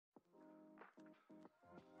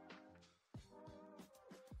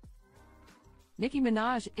Nicki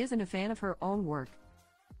Minaj isn't a fan of her own work.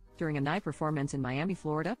 During a night performance in Miami,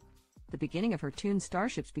 Florida, the beginning of her tune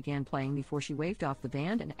Starships began playing before she waved off the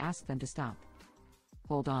band and asked them to stop.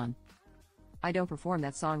 "Hold on. I don't perform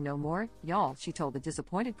that song no more, y'all," she told the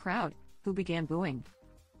disappointed crowd, who began booing.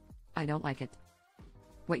 "I don't like it.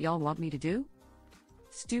 What y'all want me to do?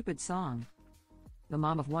 Stupid song." The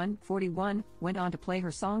mom of 141 went on to play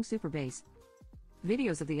her song Super Bass.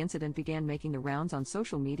 Videos of the incident began making the rounds on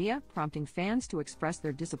social media, prompting fans to express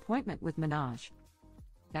their disappointment with Minaj.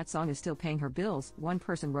 "That song is still paying her bills," one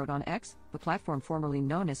person wrote on X, the platform formerly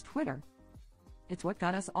known as Twitter. "It's what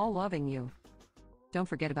got us all loving you. Don't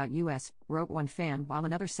forget about us," wrote one fan, while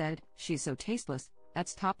another said, "She's so tasteless,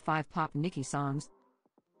 that's top 5 pop Nicki songs."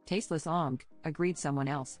 "Tasteless agreed someone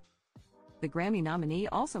else. The Grammy nominee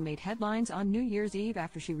also made headlines on New Year's Eve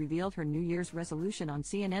after she revealed her New Year's resolution on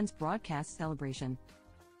CNN's broadcast celebration.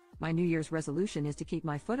 "My New Year's resolution is to keep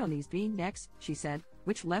my foot on these necks," she said,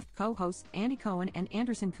 which left co-hosts Andy Cohen and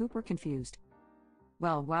Anderson Cooper confused.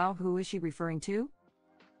 "Well, wow, who is she referring to?"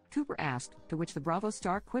 Cooper asked, to which the Bravo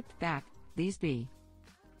star quipped back, "These be."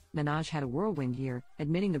 Minaj had a whirlwind year,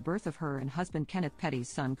 admitting the birth of her and husband Kenneth Petty's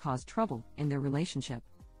son caused trouble in their relationship.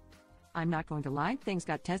 "I'm not going to lie, things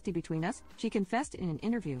got testy between us," she confessed in an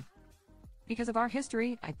interview. "Because of our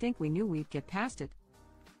history, I think we knew we'd get past it.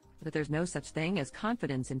 But there's no such thing as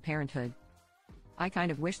confidence in parenthood. I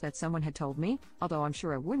kind of wish that someone had told me, although I'm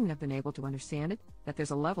sure I wouldn't have been able to understand it, that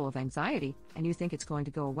there's a level of anxiety, and you think it's going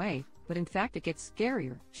to go away, but in fact it gets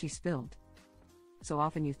scarier," she spilled. "So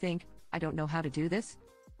often you think, I don't know how to do this."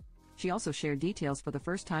 She also shared details for the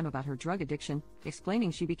first time about her drug addiction, explaining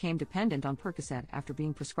she became dependent on Percocet after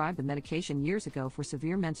being prescribed the medication years ago for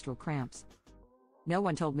severe menstrual cramps. "No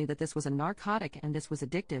one told me that this was a narcotic and this was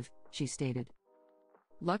addictive," she stated.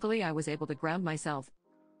 "Luckily I was able to ground myself.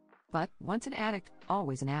 But, once an addict,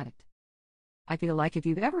 always an addict. I feel like if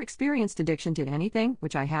you've ever experienced addiction to anything,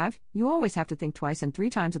 which I have, you always have to think twice and 3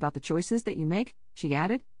 times about the choices that you make," she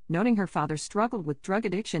added, noting her father struggled with drug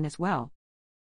addiction as well.